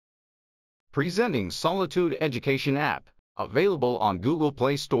Presenting Solitude Education app, available on Google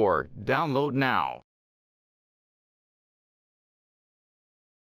Play Store. Download now.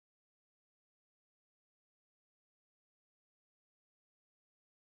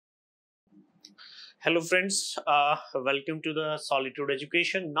 Hello friends, welcome to the Solitude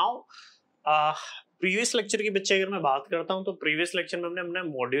Education. Now, previous lecture की बच्चे अगर मैं बात करता हूं तो प्रीवियस लेक्चर में हमने अपना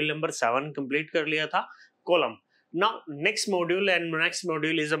मॉड्यूल नंबर 7 कंप्लीट कर लिया था, column. Now next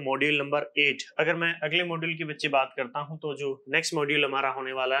module is a module number 8. अगर मैं अगले मॉड्यूल की बच्चे बात करता हूं तो जो नेक्स्ट मॉड्यूल हमारा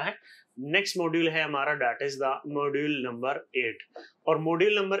होने वाला है, नेक्स्ट मॉड्यूल है हमारा, that is the module number 8. और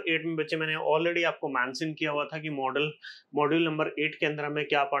मॉड्यूल नंबर 8 में बच्चे मैंने ऑलरेडी आपको मेंशन किया हुआ था कि मॉड्यूल नंबर 8 के अंदर हमें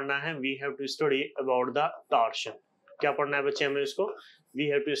क्या पढ़ना है. We have to study about the torsion. क्या पढ़ना है बच्चे हमें इसको? We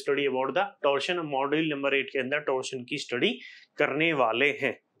have to study about the torsion. Module number 8 के अंदर टॉर्शन की स्टडी करने वाले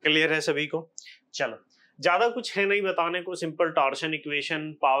हैं. क्लियर है सभी को? चलो, ज्यादा कुछ है नहीं बताने को. Simple torsion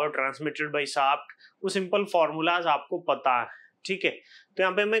equation, power transmitted by shaft, वो सिंपल फॉर्मूलाज आपको पता है. ठीक है, तो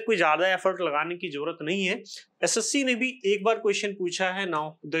यहाँ पे हमें कोई ज्यादा एफर्ट लगाने की जरूरत नहीं है. एसएससी ने भी एक बार क्वेश्चन पूछा है.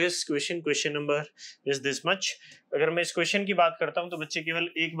 Now this question number is this much. अगर मैं इस क्वेश्चन की बात करता हूं तो बच्चे केवल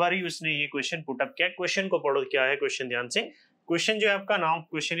एक बार ही उसने ये क्वेश्चन पुट अप किया. क्वेश्चन को पढ़ो, क्या है क्वेश्चन ध्यान से. क्वेश्चन जो है आपका, now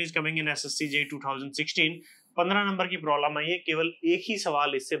question is coming in SSC 2016. 15 number की प्रॉब्लम है ये. केवल एक ही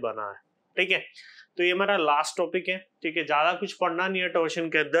सवाल इससे बना है. ठीक है, तो ये हमारा लास्ट टॉपिक है. ठीक है, ज्यादा कुछ पढ़ना नहीं है टॉर्शन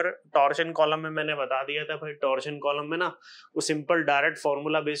के अंदर. टॉर्शन कॉलम में मैंने बता दिया था भाई, टॉर्शन कॉलम में ना वो simple direct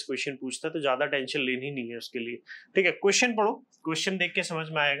formula based question पूछता है, तो ज्यादा टेंशन लेनी नहीं है उसके लिए. ठीक है, क्वेश्चन पढ़ो, क्वेश्चन देख के समझ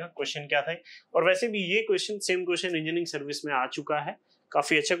में आएगा क्वेश्चन क्या था. और वैसे भी ये question, same question engineering service में आ चुका है.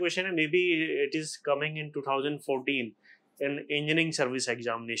 काफी अच्छा क्वेश्चन है. May be it is coming in 2014 in engineering service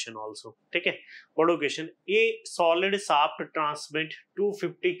examination also. ठीक है, पढ़ो क्वेश्चन. ए सॉलिड शाफ्ट ट्रांसमिट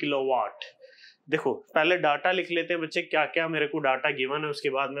 250 किलोवाट. देखो, पहले डाटा लिख लेते हैं बच्चे, क्या क्या मेरे को डाटा गिवन है, उसके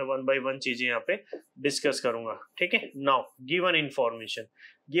बाद मैं 1 बाय 1 चीजें यहाँ पे डिस्कस करूंगा. ठीक है, नाउ गिवन इंफॉर्मेशन.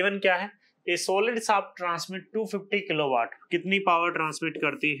 गिवन क्या है? ए सॉलिड शाफ्ट ट्रांसमिट 250 किलोवाट. कितनी पावर ट्रांसमिट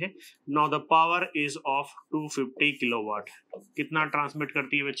करती है? Now the power is of 250 kilowatt. कितना ट्रांसमिट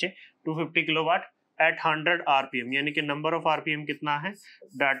करती है बच्चे? 250 किलोवाट एट 100 RPM. यानी कि नंबर ऑफ RPM कितना है?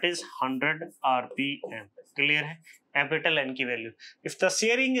 That is 100 RPM. क्लियर है? कैपिटल N की value. If the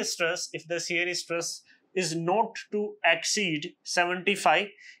shear stress is not to exceed 75,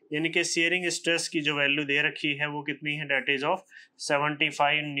 यानी कि शेयरिंग स्ट्रेस की जो वैल्यू दे रखी है वो कितनी है? दैट इज ऑफ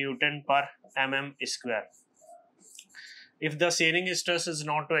 75 न्यूटन पर mm square. If the shearing stress is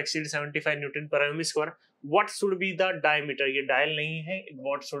not to exceed 75 Newton per mm square, what should be the diameter? ये डायल नहीं है.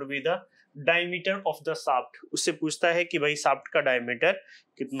 What should be the diameter of the shaft? उससे पूछता है कि भाई shaft का डायमीटर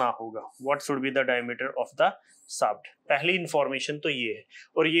कितना होगा. What should be the diameter of the shaft? पहली इंफॉर्मेशन तो ये है.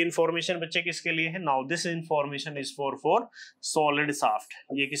 और ये इंफॉर्मेशन बच्चे किसके लिए है? Now this information is for solid shaft.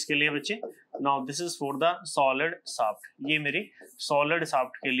 ये किसके लिए बच्चे? Now this is for the solid shaft. ये मेरी solid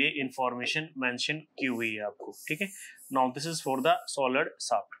shaft के लिए इंफॉर्मेशन मेंशन की हुई है आपको. ठीक है, Now this is for the solid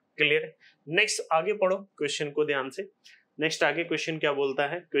shaft. Clear है? नेक्स्ट आगे पढ़ो क्वेश्चन को ध्यान से. नेक्स्ट आगे क्वेश्चन क्या बोलता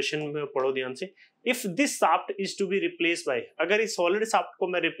है? क्वेश्चन में पढ़ो ध्यान से. If this shaft is to be replace by, अगर इस सॉलिड शाफ्ट को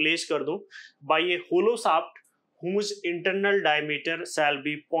मैं रिप्लेस कर दूं bye A hollow shaft whose internal diameter shall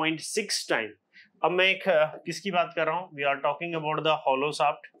be 0.6 time. अब मैं एक किसकी बात कर रहा हूं? We are talking about the hollow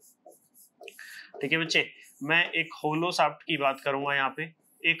shaft. ठीक है बच्चे, मैं एक होलो शाफ्ट की बात करूंगा यहाँ पे.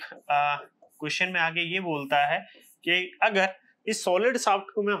 एक क्वेश्चन में आगे ये बोलता है कि अगर इस सॉलिड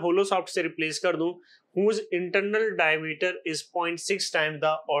शाफ्ट को मैं होलो शाफ्ट से रिप्लेस कर दूं, whose internal diameter is 0.6 time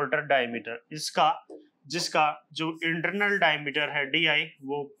the outer diameter. जिसका जो इंटरनल डायमीटर है DI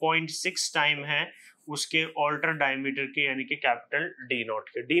वो 0.6 टाइम है उसके आल्टर डायमीटर के, यानी कि कैपिटल D नॉट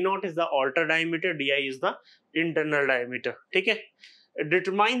के. D not is the alter diameter, DI is the internal diameter. ठीक है,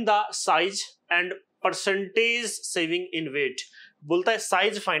 determine the size and percentage saving in wait. बोलता है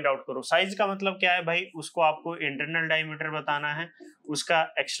साइज फाइंड आउट करो. साइज का मतलब क्या है भाई? उसको आपको इंटरनल डायमीटर बताना है, उसका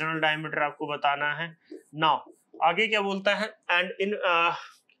एक्सटर्नल डायमीटर आपको बताना है. नाउ आगे क्या बोलता है? And in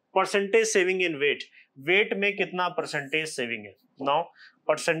percentage saving in wait. Wait में कितना परसेंटेज सेविंग है? Now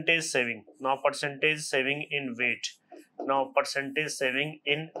percentage saving in wait. Now percentage saving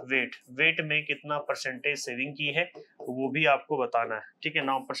in wait. Wait में कितना परसेंटेज सेविंग की है वो भी आपको बताना है. ठीक है,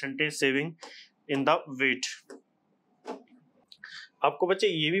 now percentage saving in the wait. आपको बच्चे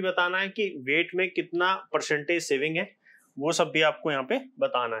ये भी बताना है कि वेट में कितना परसेंटेज सेविंग है, वो सब भी आपको यहाँ पे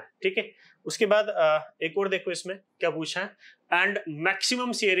बताना है. ठीक है, उसके बाद एक और देखो इसमें क्या पूछा है. And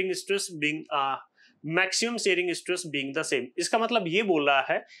maximum sharing stress being maximum sharing stress being the same. इसका मतलब ये बोल रहा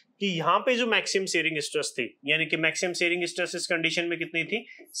है कि यहाँ पे जो मैक्सिमम शेयरिंग स्ट्रेस थी, यानी कि मैक्सिमम शेयरिंग स्ट्रेस इस कंडीशन में कितनी थी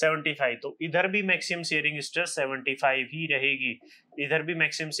 75, तो इधर भी मैक्सिमम शेयरिंग स्ट्रेस 75 ही रहेगी। इधर भी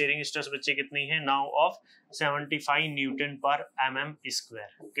मैक्सिमम शेयरिंग स्ट्रेस बच्चे कितनी है नाउ ऑफ 75 न्यूटन पर mm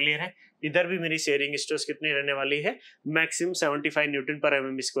स्क्वायर। क्लियर है, इधर भी मेरी शेयरिंग स्ट्रेस कितनी रहने वाली है मैक्सिमम 75 न्यूटन पर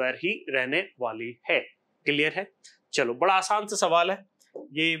mm स्क्वायर ही रहने वाली है। क्लियर है, चलो बड़ा आसान सा सवाल है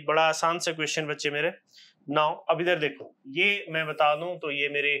ये, बड़ा आसान सा क्वेश्चन बच्चे मेरे। नाउ अब इधर देखो, ये मैं बता दूं तो ये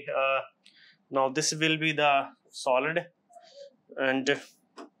मेरे now this will be the solid and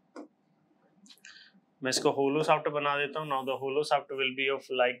मैं इसको होलो शाफ्ट बना देता हूं। Now the hollow shaft will be of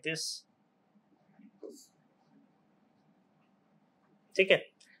like this. ठीक है,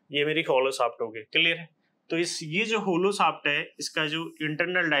 ये मेरी होलो शाफ्ट हो गई। क्लियर है, तो इस ये जो होलो शाफ्ट है इसका जो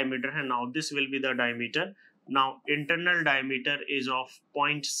इंटरनल डायमीटर है, now this will be the diameter. Now internal diameter is of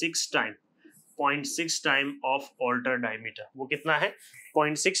 0.6 time of alter diameter. वो कितना है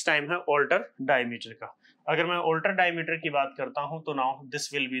 0.6 टाइम है ऑल्टर डायमीटर का। अगर मैं ऑल्टर डायमीटर की बात करता हूं तो now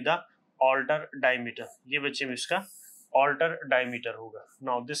this will be the alter diameter. ये बच्चे में इसका ऑल्टर डायमीटर होगा।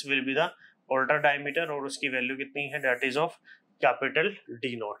 Now this will be the alter diameter और उसकी वैल्यू कितनी है that is of capital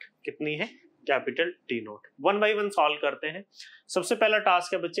D not. कितनी है capital D not. 1 bye 1 solve करते हैं। सबसे पहला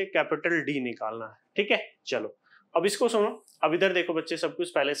टास्क है बच्चे कैपिटल डी निकालना है। ठीक है, चलो अब इसको सुनो। अब इधर देखो बच्चे, सब कुछ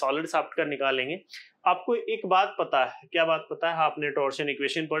पहले सॉलिड शाफ्ट का निकालेंगे। आपको एक बात पता है, क्या बात पता है? आपने टॉर्शन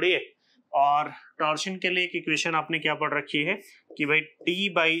इक्वेशन पढ़ी है और टॉर्शन के लिए एक इक्वेशन आपने क्या पढ़ रखी है कि भाई T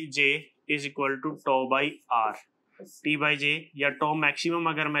by J is equal to to by are. T by जे या टो मैक्सिमम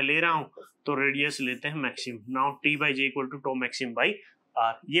अगर मैं ले रहा हूं तो रेडियस लेते हैं maximum. Now T by J equal to to maximum by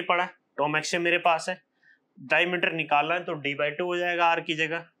are. ये पढ़ा है, टो मैक्सिमम मेरे पास है, डायमीटर निकालना है तो डी बाई टू हो जाएगा आर की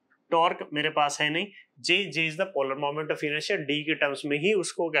जगह। टॉर्क मेरे पास है नहीं, जे is the polar moment of inertia, D के टर्म्स में ही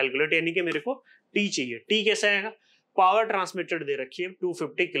उसको कैलकुलेट, यानी कि मेरे को टी चाहिए। टी कैसे आएगा? पावर ट्रांसमिटेड दे रखी है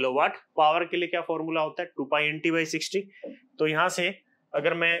 250 किलोवाट। पावर के लिए क्या फॉर्मूला होता है 2 पाई NT बाई 60। तो यहाँ से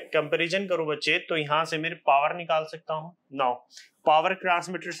अगर मैं कंपैरिजन करूं बच्चे तो यहाँ से मेरे पावर निकाल सकता हूँ। Now power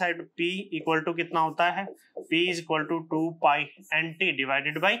transmitted side P equal to कितना होता है, P is equal to 2 pi NT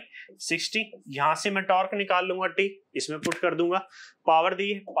divided by 60। यहाँ से मैं टॉर्क निकाल लूंगा T, इसमें पुट कर दूंगा। पावर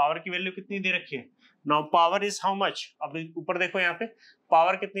दी है, पावर की वैल्यू कितनी दे रखी है? Now power is how much? अब ऊपर देखो यहाँ पे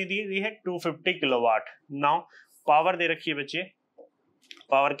पावर कितनी दी है 250 किलोवाट। नाउ पावर दे रखी है बच्चे,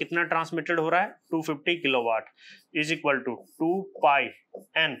 पावर कितना ट्रांसमिटेड हो रहा है 250 kilowatt is equal to 2 pi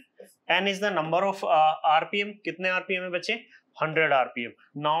n। n is the number of RPM. कितने आरपीएम है बच्चे 100 RPM.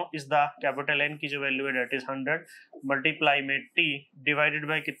 Now is the capital N की जो वैल्यू है दैट इज 100 मल्टीप्लाई में T डिवाइडेड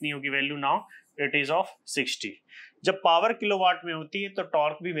बाय कितनी होगी value, now it is of 60। जब पावर किलोवाट में होती है तो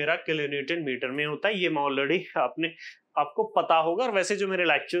टॉर्क भी मेरा किलोन्यूटन मीटर में होता है। ये मैं ऑलरेडी आपको पता होगा, और वैसे जो मेरे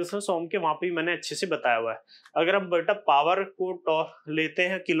लेक्चर्स हैं सोम के वहां पे मैंने अच्छे से बताया हुआ है। अगर हम बेटा पावर को लेते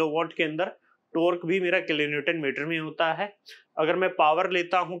हैं किलोवाट के अंदर, टॉर्क भी मेरा किलोन्यूटन मीटर में होता है। अगर मैं पावर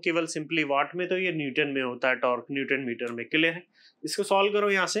लेता हूं केवल सिंपली वाट में तो ये न्यूटन में होता है, टॉर्क न्यूटन मीटर में। क्लियर है, इसको सॉल्व करो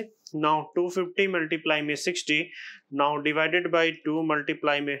यहाँ से। नाउ 250 मल्टीप्लाई में 60, नाउ डिवाइडेड बाई 2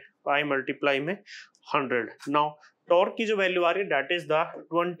 मल्टीप्लाई में 5 मल्टीप्लाई में 100। नाउ टॉर्क की जो वैल्यू आ रही है दैट इज द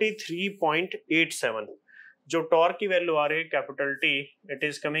 23.87। जो टॉर्क की वैल्यू आ रही है capital T, it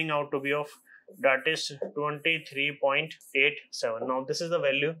is coming out to be of that is 23.87। Now this is the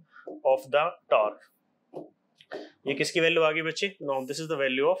value of the torque. ये किसकी वैल्यू आ गई बच्चे? Now this is the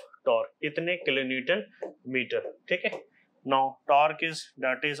value of torque, इतने kilonewton metre. ठीक है, now torque is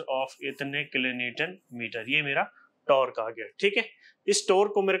that is of इतने kilonewton metre. ये मेरा टॉर्क आ गया। ठीक है, इस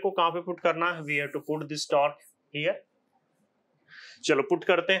टॉर्क को मेरे को कहां पे पुट करना है? We have to put this torque here. चलो पुट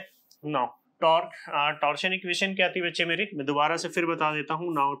करते हैं। नाउ टॉर्क टॉर्शन इक्वेशन क्या थी बच्चे मेरी, मैं दोबारा से फिर बता देता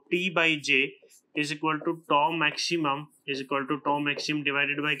हूं। Now T by J is equal to toe maximum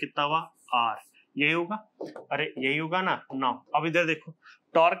divided by कितना हुआ R। यही होगा, अरे यही होगा ना। नाउ अब इधर देखो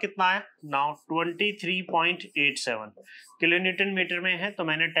टॉर्क कितना है, नाउ 23.87 किलोन्यूटन मीटर में है, तो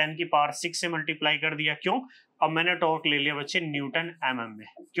मैंने 10 की पावर 6 से मल्टीप्लाई कर दिया। क्यों? अब मैंने टॉर्क ले लिया बच्चे न्यूटन mm में।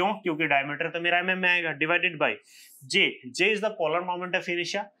 क्यों? क्योंकि डायमीटर तो मेरा mm में आएगा, divided by J is the polar moment of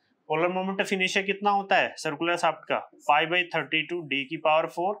inertia. Polar moment of inertia कितना होता है सर्कुलर शाफ्ट का? पाई बाई 32 डी की power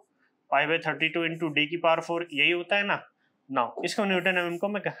 4, pi by 32 into D की पावर 4, यही होता है ना। नाउ इसको न्यूटन एमएम को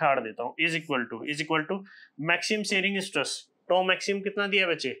मैं काट देता हूँ। Is equal to maximum sharing stress, toe maximum कितना दिया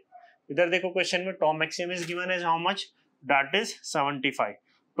बच्चे? इधर देखो क्वेश्चन में टॉ maximum is given as how much, that is 75।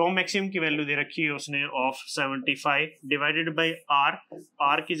 Toe maximum की वैल्यू दे रखी है उसने ऑफ 75 डिवाइडेड बाई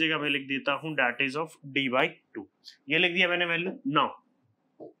आर की जगह मैं लिख देता हूँ that is of d by 2। ये लिख दिया मैंने वैल्यू। नाउ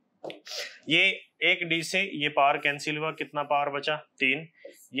ये एक डी से ये पावर कैंसिल हुआ, कितना पावर बचा 3,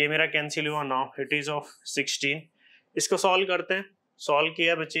 ये मेरा कैंसिल हुआ, नाउ इट इज ऑफ 16। इसको सॉल्व करते हैं, सॉल्व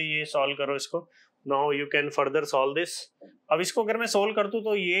किया बच्चे, ये सॉल्व करो इसको, now you can further solve this. अब इसको अगर मैं सॉल्व कर दूं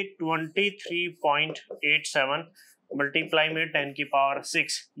तो ये 23.87 मल्टीप्लाई में 10 की पावर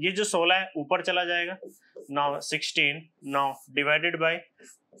 6, ये जो 16 है ऊपर चला जाएगा, now 16, now divided by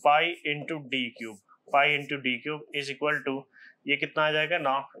pi into D cube, pi into D cube is equal to, ये कितना आ जाएगा,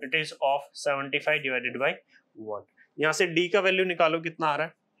 now it is of 75 divided by 1। यहाँ से डी का वैल्यू निकालो, कितना आ रहा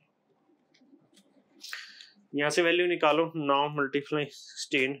है, यहाँ से वैल्यू निकालो, now multiply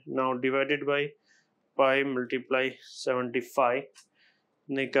 16, now divided by pi multiply 75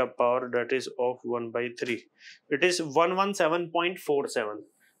 ने का power that is of 1/3, it is 117.47।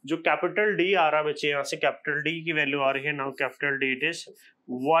 जो कैपिटल डी आ रहा बच्चे, यहाँ से कैपिटल डी की वैल्यू आ रही है, now capital D it is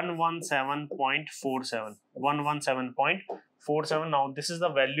 117.47, 117.47। Now this is the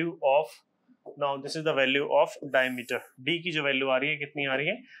value of, now this is the value of diameter, D की जो वैल्यू आ रही है कितनी आ रही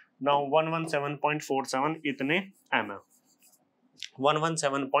है, नाउ 117.47 इतने mm,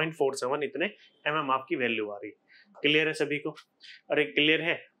 117.47 इतने mm आपकी वैल्यू आ रही है। क्लियर है सभी को? अरे क्लियर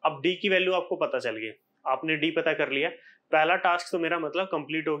है। अब डी की वैल्यू आपको पता चल गई, आपने डी पता कर लिया, पहला टास्क तो मेरा मतलब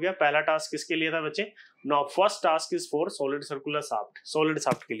कंप्लीट हो गया। पहला टास्क किसके लिए था बच्चे, now first task is for solid circular shaft, solid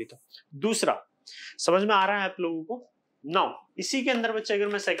shaft के लिए था। दूसरा समझ में आ रहा है आप लोगों को? नाउ इसी के अंदर बच्चे अगर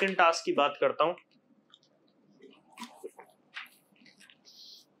मैं सेकंड टास्क की बात करता हूं,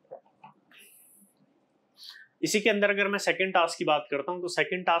 इसी के अंदर अगर मैं सेकंड टास्क की बात करता हूं तो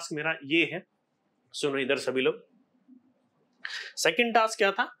सेकंड टास्क मेरा ये है, सुनो इधर सभी लोग। सेकंड टास्क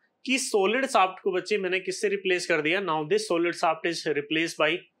क्या था कि सॉलिड शाफ्ट को बच्चे मैंने किससे रिप्लेस कर दिया, now this solid shaft is replace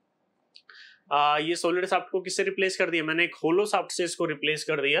by, ये सॉलिड शाफ्ट को किससे रिप्लेस कर दिया, मैंने एक होलो शाफ्ट से इसको रिप्लेस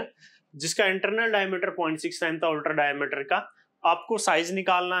कर दिया, जिसका इंटरनल डायमीटर 0.6 टाइम था आउटर डायमीटर का। आपको साइज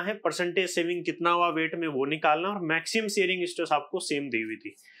निकालना है, परसेंटेज सेविंग कितना हुआ वेट में वो निकालना, और मैक्सिमम शेयरिंग स्ट्रेस आपको सेम दी हुई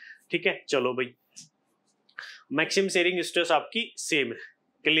थी। ठीक है, चलो भाई मैक्सिमम शेयरिंग स्ट्रेस आपकी सेम है।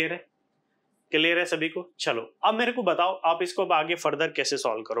 क्लियर है? क्लियर है सभी को? चलो अब मेरे को बताओ आप इसको अब आगे फर्दर कैसे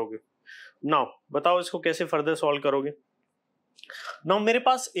सॉल्व करोगे। नाउ बताओ इसको कैसे फर्दर सॉल्व करोगे। नाउ मेरे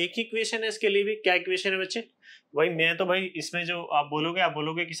पास एक ही इक्वेशन है इसके लिए भी। क्या इक्वेशन है बच्चे? भाई मैं तो भाई इसमें जो आप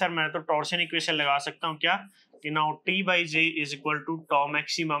बोलोगे कि सर मैं तो टॉर्शन इक्वेशन लगा सकता हूँ। क्या कि now T by J is equal to toe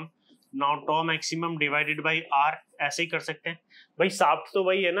maximum, now toe maximum divided by are, ऐसे ही कर सकते हैं। भाई शाफ्ट तो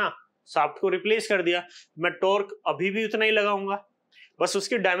वही है ना, शाफ्ट को रिप्लेस कर दिया, मैं टॉर्क अभी भी उतना ही लगाऊंगा, बस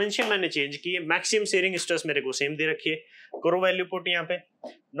उसकी डायमेंशन मैंने चेंज की है। मैक्सिमम शेयरिंग स्ट्रेस मेरे को सेम दे रखी है। करो वैल्यू पुट यहाँ पे।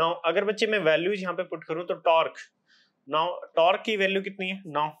 नाउ अगर बच्चे मैं वैल्यूज यहाँ पे पुट करूं तो टॉर्क, नाउ टॉर्क की वैल्यू कितनी है,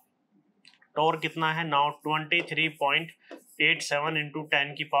 नाउ टॉर्क कितना है, नाउ 23.87 इंटू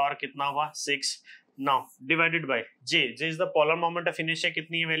 10 की पावर कितना हुआ 6, now divided by J, J is the polar moment of inertia,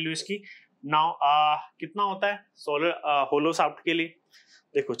 कितनी है वैल्यू इसकी, नाउ कितना होता है सोलर होलो शाफ्ट के लिए।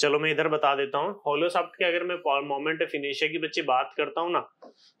 देखो चलो मैं इधर बता देता हूँ, होलो शाफ्ट के अगर मैं मोमेंट ऑफ इनर्शिया की बच्चे बात करता हूँ ना,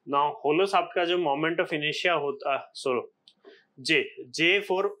 नाउ होलो शाफ्ट का जो मोमेंट ऑफ इनर्शिया होता है, सोलो जे, जे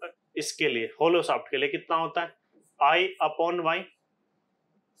फॉर इसके लिए होलो शाफ्ट के लिए कितना होता है, आई अपॉन वाई,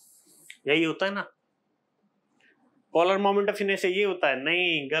 यही होता है ना। पोलर मोमेंट ऑफ इनर्शिया ये होता है?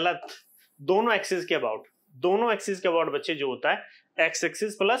 नहीं, गलत। दोनों एक्सिस के अबाउट, दोनों एक्सिस के अबाउट बच्चे जो होता है x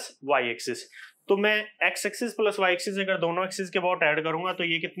axis plus Y axis. तो मैं x axis plus Y axis अगर दोनों एक्सिस के अबाउट ऐड करूंगा तो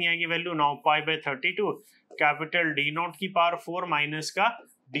ये कितनी आएगी value, now pi by 32 capital D not की पावर 4 माइनस का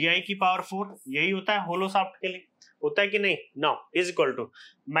डी आई की पावर 4, यही होता है होलो शाफ्ट के लिए। होता है कि नहीं? Now is equal to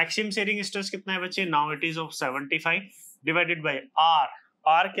maximum sharing stress कितना है बच्चे, now it is of 75 divided by are.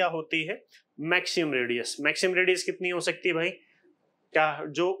 Are क्या होती है? Maximum radius. मैक्सिमम रेडियस कितनी हो सकती है भाई? क्या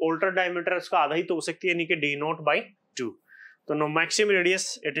जो अल्टर डायमीटर है उसका आधा ही तो हो सकती है, यानी कि डी नॉट बाई 2। तो no maximum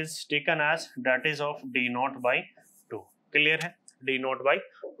radius it is taken as that is of D not by 2। Clear है? D not by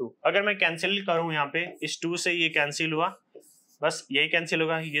 2। अगर मैं कैंसिल करूं यहाँ पे, इस 2 से ये कैंसिल हुआ, बस यही कैंसिल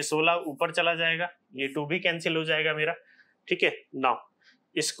होगा, ये 16 ऊपर चला जाएगा, ये 2 भी कैंसिल हो जाएगा मेरा। ठीक है, नाउ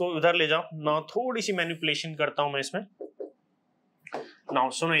इसको उधर ले जाओ। नाउ थोड़ी सी मैनिपुलेशन करता हूं मैं इसमें। नाउ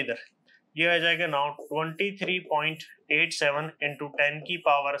सुनो इधर, ये आ जाएगा नाउ 23.87 इंटू 10 की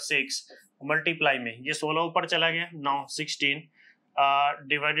पावर 6 मल्टीप्लाई में ये 16 ऊपर चला गया, now 16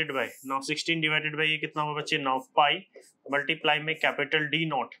 divided by, now 16 divided by ये कितना हुआ बच्चे, नाउ पाई मल्टीप्लाई में capital D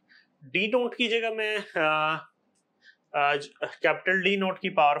not. D not की जगह मैं कैपिटल डी नॉट की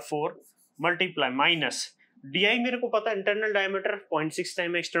power 4 multiply minus D I, मेरे को पता है internal diameter 0.6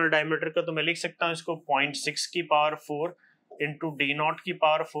 time external diameter का, तो मैं लिख सकता हूँ इसको 0.6 की पावर 4 इंटू डी नॉट की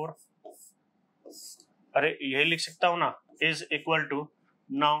पावर 4। अरे यही लिख सकता हूँ ना, is equal to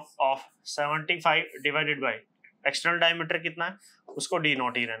now of 75 divided by external diameter कितना है उसको डी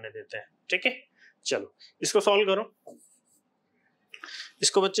नॉट ही रहने देते हैं, ठीक है। चलो इसको सॉल्व करो,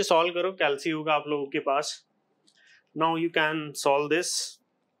 इसको बच्चे सॉल्व करो, कैलसी होगा आप लोगों के पास। Now you can solve this.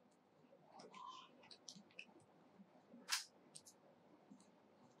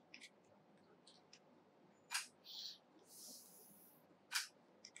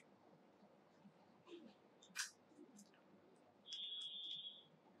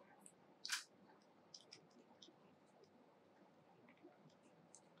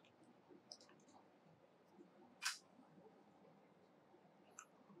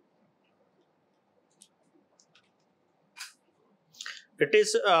 It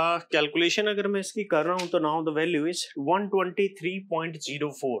is calculation अगर मैं इसकी कर रहा हूं तो नाउ द वैल्यू इज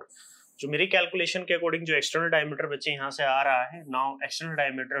 123.04। जो मेरी कैलकुलेशन के अकॉर्डिंग जो एक्सटर्नल डायमीटर बच्चे यहाँ से आ रहा है, now external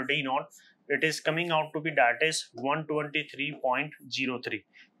diameter D not it is coming out to be that is 123.03।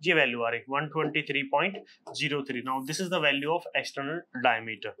 ये वैल्यू आ रही 123.03। Now this is the value of external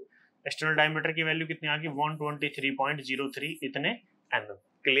diameter. External diameter की वैल्यू कितनी आ गई 123.03 इतने एमएम।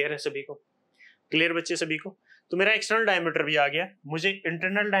 क्लियर है सभी को? क्लियर बच्चे सभी को? तो मेरा एक्सटर्नल डायमीटर भी आ गया। मुझे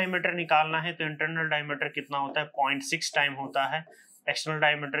इंटरनल डायमीटर निकालना है तो इंटरनल डायमीटर कितना होता है 0.6 टाइम होता है एक्सटर्नल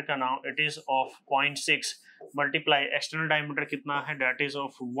डायमीटर का। Now it is of 0.6 multiply external diameter कितना है दैट इज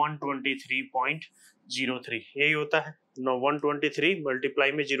ऑफ 123.03। यही होता है। नो 123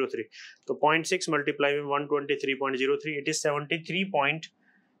 मल्टीप्लाई में 03 तो 0.6 मल्टीप्लाई में 123.03 इट इज 73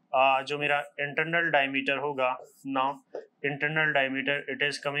 जो मेरा इंटरनल डायमीटर होगा। Now internal diameter it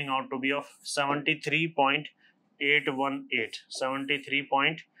is coming out to be of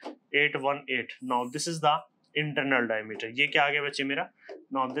 73.818। Now this is the internal diameter. ये क्या आ गया बच्चे मेरा?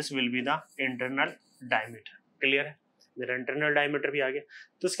 Now this will be the internal diameter. Clear है? मेरा इंटरनल डायमीटर भी आ गया।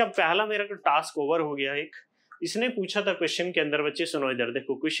 तो इसका पहला मेरा टास्क ओवर हो गया। एक इसने पूछा था क्वेश्चन के अंदर, बच्चे सुनो इधर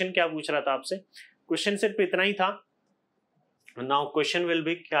देखो क्वेश्चन क्या पूछ रहा था आपसे। क्वेश्चन सिर्फ इतना ही था। नाउ क्वेश्चन विल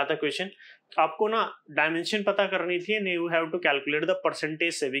बी, क्या था क्वेश्चन? आपको ना डायमेंशन पता करनी थी and you have to calculate the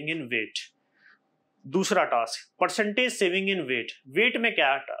percentage saving in wait. दूसरा task percentage saving in wait. Wait में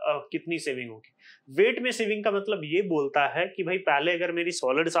क्या कितनी सेविंग होगी? वेट में सेविंग का मतलब ये बोलता है कि भाई पहले अगर मेरी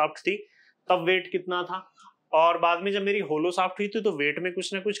सॉलिड शाफ्ट थी तब वेट कितना था, और बाद में जब मेरी होलो शाफ्ट हुई थी तो वेट में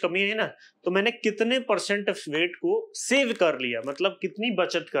कुछ ना कुछ कमी है ना, तो मैंने कितने परसेंट वेट को सेव कर लिया, मतलब कितनी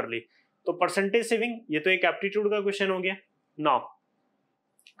बचत कर ली। तो परसेंटेज सेविंग, ये तो एक एप्टीट्यूड का क्वेश्चन हो गया। नाउ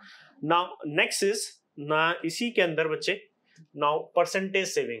नेक्स्ट इज ना इसी के अंदर बच्चे, नाउ परसेंटेज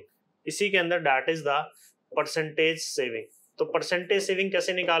सेविंग इसी के अंदर that is the percentage saving. तो परसेंटेज सेविंग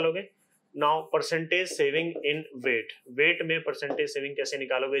कैसे निकालोगे? Now percentage saving in wait. Wait में परसेंटेज सेविंग कैसे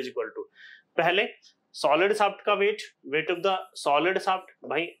निकालोगे? इज इक्वल टू पहले सॉलिड शाफ्ट का wait, weight of the solid shaft,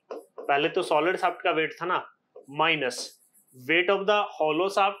 भाई पहले तो सॉलिड शाफ्ट का वेट था ना, minus weight of the hollow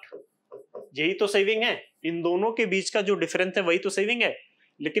shaft. यही तो सेविंग है, इन दोनों के बीच का जो डिफरेंस है वही तो सेविंग है।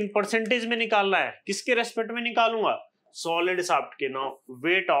 लेकिन परसेंटेज में निकालना है, किसके रेस्पेक्ट में निकालूंगा? सॉलिड शाफ्ट के। Now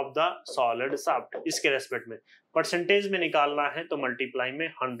weight of the solid shaft इसके रेस्पेक्ट में परसेंटेज में निकालना है तो मल्टीप्लाई में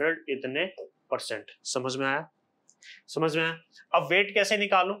 100 इतने परसेंट। समझ में आया? समझ में आया? अब वेट कैसे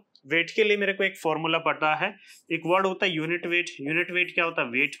निकालूं? वेट के लिए मेरे को एक फॉर्मूला पता है, एक वर्ड होता है यूनिट वेट। यूनिट वेट क्या होता है?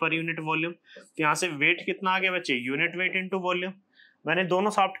 Wait per unit volume. तो यहाँ से वेट कितना आ गया बच्चे? Unit weight into volume. मैंने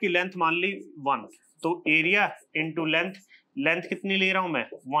दोनों शाफ्ट की लेंथ मान ली 1, तो एरिया इंटू लेंथ, लेंथ कितनी ले रहा हूं मैं?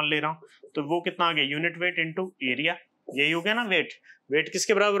 1 ले रहा हूं, तो वो कितना आ गया? Unit weight into area. यही हो गया ना वेट। वेट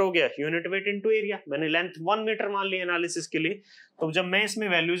किसके बराबर हो गया? Unit weight into area. मैंने लेंथ 1 मीटर मान ली एनालिसिस के लिए। तो जब मैं इसमें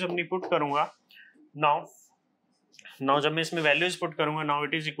वैल्यूज अपनी पुट करूंगा, नाउ जब मैं इसमें वैल्यूज पुट करूंगा, now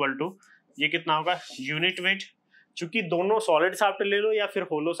it is equal to, ये कितना होगा? यूनिट वेट, चूंकि दोनों सॉलिड शाफ्ट ले लो या फिर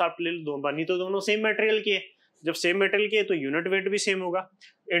होलो शाफ्ट ले लो, बनी तो दोनों सेम मटेरियल की है। जब सेम मटेरियल की है तो यूनिट वेट भी सेम होगा,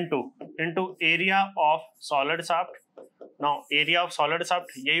 into area of solid shaft. Now area of solid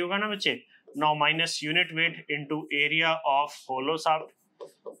shaft यही होगा ना बच्चे। Now minus unit weight into area of hollow shaft.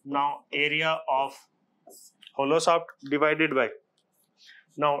 Now area of hollow shaft divided by,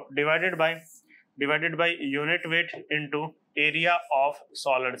 now divided by unit weight into area of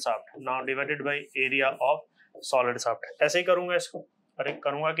solid shaft. Now divided by area of solid shaft. ऐसे ही करूंगा इसको, अरे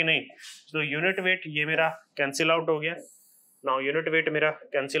करूंगा कि नहीं? तो unit weight ये मेरा कैंसिल आउट हो गया। नाउ यूनिट वेट मेरा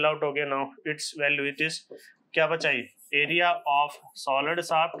कैंसिल आउट हो गया। Now it's value it is क्या बचा? Area of solid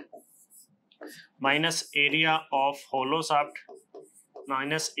shaft minus area of hollow shaft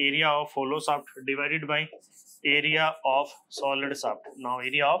minus area of hollow shaft divided by area of solid shaft. Now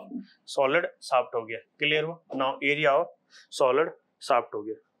area of solid shaft हो गया। Clear हुआ? Now area of solid shaft हो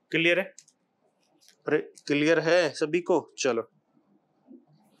गया। Clear है? अरे clear है सभी को? चलो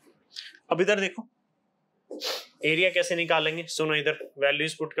अब इधर देखो, एरिया कैसे निकालेंगे, सुनो इधर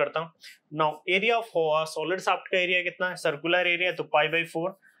वैल्यूज पुट करता हूँ। Now area of solid shaft का एरिया कितना है, सर्कुलर एरिया तो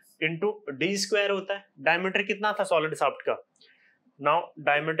π/4 इंटू डी स्क्वायर होता है। डायमीटर कितना था सॉलिड शाफ्ट का, नाउ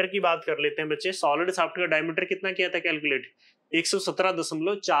डायमीटर की बात कर लेते हैं बच्चे। सॉलिड शाफ्ट का डायमीटर कितना किया था कैलकुलेट,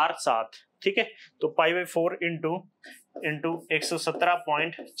 117.47, ठीक है। तो π/4 इंटू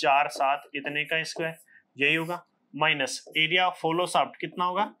 117.47 इतने का स्क्वायर, यही होगा, minus area of hollow shaft कितना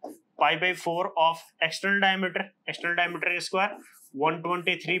होगा, π/4 ऑफ एक्सटर्नल डायमीटर का स्क्वायर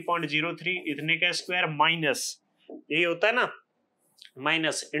 123.03 इतने का स्क्वायर, माइनस यही होता है ना,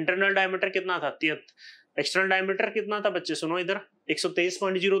 माइनस इंटरनल डायमीटर कितना था, एक्सटर्नल डायमीटर कितना था बच्चे, सुनो इधर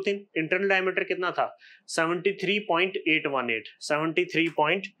 123.03, इंटरनल डायमीटर कितना था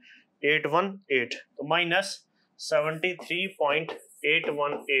 73.818, तो माइनस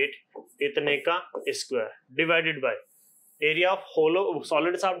 73.818 इतने का square divided by area of hollow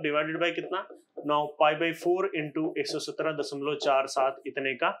solid shaft divided by कितना, नाउ π/4 इंटू 117.47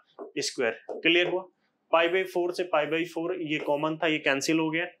 इतने का स्क्वायर। क्लियर हुआ, π/4 से π/4 ये कॉमन था, ये कैंसिल हो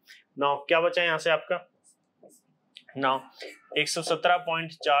गया। नाउ क्या बचा यहाँ से आपका, नाउ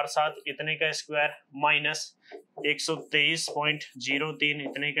 117.47 इतने का स्क्वायर माइनस 123.03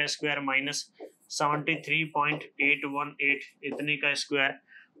 इतने का स्क्वायर माइनस 73.818 इतने का स्क्वायर,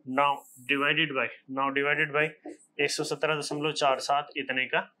 नाउ डिवाइडेड बाय 117.47 इतने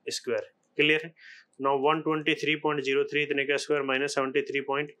का स्क्वायर। क्लियर है, नाउ 123.03 इतने का स्क्वायर माइनस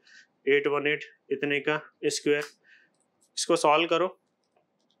 73.818 इतने का स्क्वायर। इसको सॉल्व करो,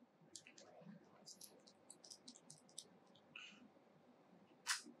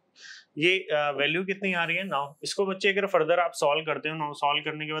 ये वैल्यू कितनी आ रही है। नाउ इसको बच्चे अगर फर्दर आप सॉल्व करते हो, नाउ सॉल्व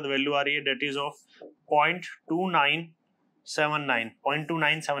करने के बाद वैल्यू आ रही है डेट इज ऑफ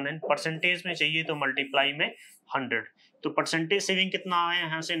 0.2979 परसेंटेज में चाहिए तो मल्टीप्लाई में 100, तो परसेंटेज सेविंग कितना आया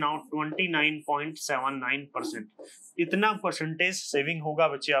यहाँ से, नाउ 29.79%। इतना परसेंटेज सेविंग होगा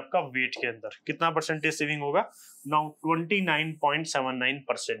बच्चे आपका वेट के अंदर, कितना परसेंटेज सेविंग होगा, नाउ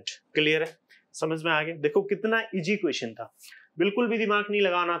 29.79%। क्लियर है, समझ में आ गया। देखो कितना इजी क्वेश्चन था, बिल्कुल भी दिमाग नहीं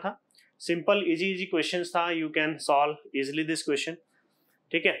लगाना था, सिंपल इजी क्वेश्चंस था, you can solve easily this question,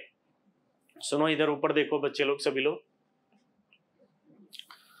 ठीक है। सुनो इधर ऊपर देखो बच्चे लोग, सभी लोग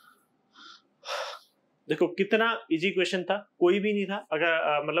देखो कितना इजी क्वेश्चन था, कोई भी नहीं था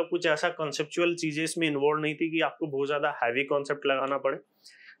अगर मतलब कुछ ऐसा कॉन्सेप्चुअल चीजें इसमें इन्वॉल्व नहीं थी कि आपको बहुत ज्यादा हैवी कॉन्सेप्ट लगाना पड़े,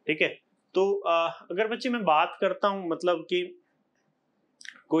 ठीक है। तो अगर बच्चे मैं बात करता हूं मतलब कि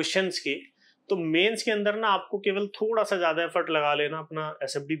क्वेश्चंस की, तो मेंस के अंदर ना आपको केवल थोड़ा सा ज्यादा एफर्ट लगा लेना अपना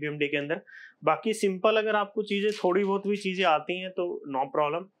एसएफडी बीएमडी के अंदर, बाकी सिंपल अगर आपको चीजें थोड़ी बहुत भी चीजें आती हैं तो नो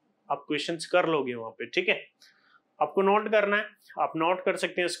प्रॉब्लम, आप क्वेश्चंस कर लोगे वहां पे, ठीक है। आपको नोट करना है, आप नोट कर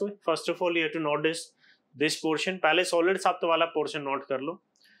सकते हैं इसको। First of all you have to note this portion, पहले सॉलिड शाफ्ट वाला पोर्शन नोट कर लो,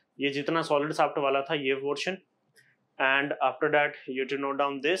 ये जितना सॉलिड शाफ्ट वाला था ये portion, and after that you have to note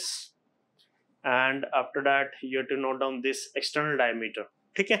down this, and after that you have to note down this external diameter,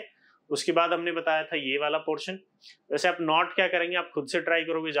 ठीक है। उसके बाद हमने बताया था ये वाला पोर्शन, वैसे आप नोट क्या करेंगे, आप खुद से ट्राई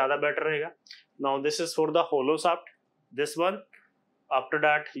करोगे ज्यादा बेटर रहेगा। Now this is for the hollow shaft, this one, after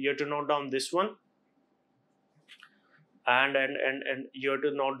that you have to note down this one, and you have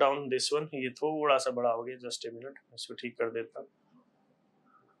to note down this one, ये थोड़ा सा बड़ा हो गया, जस्ट ए मिनट इसको ठीक कर देता हूँ,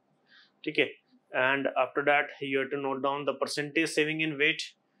 ठीक है। And after that you have to note down the percentage saving in wait,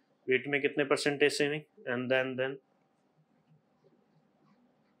 wait में कितने परसेंटेज सेविंग, एंड देन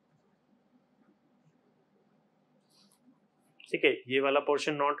ठीक है, ये वाला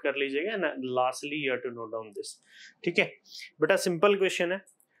पोर्शन नोट कर लीजिएगा, and lastly you have to note down this, ठीक है। बेटा सिंपल क्वेश्चन है,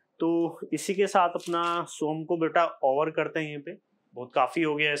 तो इसी के साथ अपना सोम को बेटा ओवर करते हैं, यहाँ पे बहुत काफी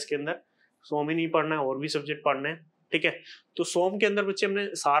हो गया इसके अंदर, सोम ही नहीं पढ़ना है और भी सब्जेक्ट पढ़ने हैं, ठीक है। तो सोम के अंदर बच्चे हमने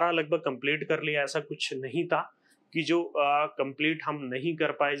सारा लगभग कंप्लीट कर लिया, ऐसा कुछ नहीं था कि जो कंप्लीट हम नहीं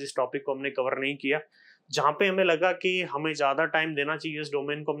कर पाए, जिस टॉपिक को हमने कवर नहीं किया, जहाँ पे हमें लगा कि हमें ज्यादा टाइम देना चाहिए, इस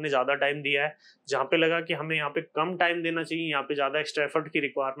डोमेन को हमने ज्यादा टाइम दिया है, जहाँ पे लगा कि हमें यहाँ पे कम टाइम देना चाहिए, यहाँ पे ज्यादा एक्स्ट्रा एफर्ट की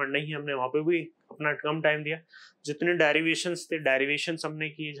रिक्वायरमेंट नहीं है, हमने वहाँ पे भी अपना कम टाइम दिया। जितने डेरिवेशंस थे डेरिवेशंस हमने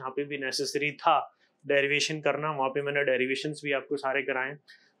किए, जहाँ पे भी नेसेसरी था डेरिवेशन करना, वहाँ पे मैंने डेरिवेशंस भी आपको सारे कराए।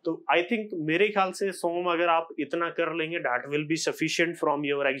 तो आई थिंक मेरे ख्याल से सोम अगर आप इतना कर लेंगे, that will be sufficient from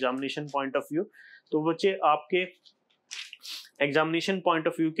your examination point of view. तो बच्चे आपके एग्जामिनेशन पॉइंट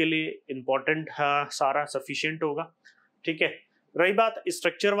ऑफ व्यू के लिए इंपॉर्टेंट सारा सफिशिएंट होगा, ठीक है। रही बात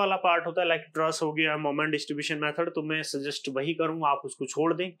स्ट्रक्चर वाला पार्ट होता है, लाइक ट्रस हो गया, मोमेंट डिस्ट्रीब्यूशन मेथड, तो मैं सजेस्ट वही करूंगा, आप उसको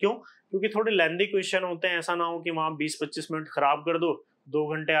छोड़ दें। क्यों? क्योंकि थोड़े लेंथी क्वेश्चन होते हैं, ऐसा ना हो कि वहां 20-25 मिनट खराब कर दो, 2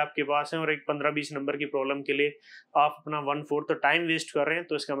 घंटे आपके पास है और एक 15-20 नंबर की प्रॉब्लम के लिए आप अपना 1/4 टाइम वेस्ट कर रहे हैं,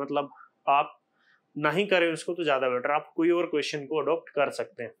 तो इसका मतलब आप नहीं करें उसको, तो ज्यादा बेटर आप कोई और क्वेश्चन को अडॉप्ट कर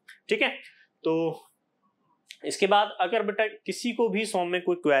सकते हैं, ठीक है। तो इसके बाद अगर बेटा किसी को भी सॉम में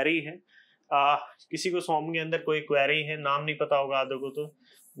कोई क्वेरी है, किसी को सॉम के अंदर कोई क्वेरी है, नाम नहीं पता होगा आधो को, तो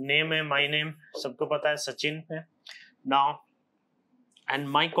नेम है माय नेम, सबको पता है सचिन है now, and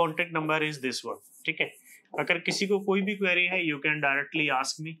my contact number is this one, ठीक है। अगर किसी को कोई भी क्वेरी है you can directly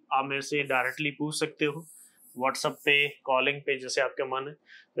ask me, आप मेरे से डायरेक्टली पूछ सकते हो व्हाट्सएप पे, कॉलिंग पे, जैसे आपका मन है।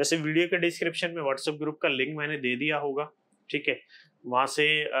 वैसे वीडियो के डिस्क्रिप्शन में व्हाट्सएप ग्रुप का लिंक मैंने दे दिया होगा, ठीक है, वहां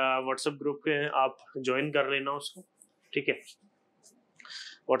से व्हाट्सएप ग्रुप के आप ज्वाइन कर लेना उसको, ठीक है।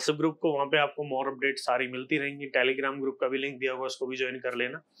 व्हाट्सएप ग्रुप को वहां पे आपको मोर अपडेट सारी मिलती रहेंगी। टेलीग्राम ग्रुप का भी लिंक दिया होगा, उसको भी ज्वाइन कर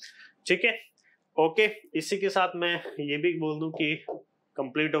लेना, ठीक है। ओके, इसी के साथ मैं ये भी बोल दूं कि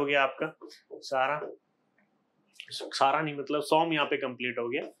कंप्लीट हो गया आपका सारा नहीं मतलब सॉम यहाँ पे कंप्लीट हो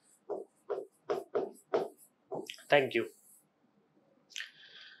गया। थैंक यू,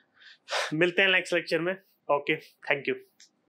 मिलते हैं नेक्स्ट लेक्चर में। Okay, thank you.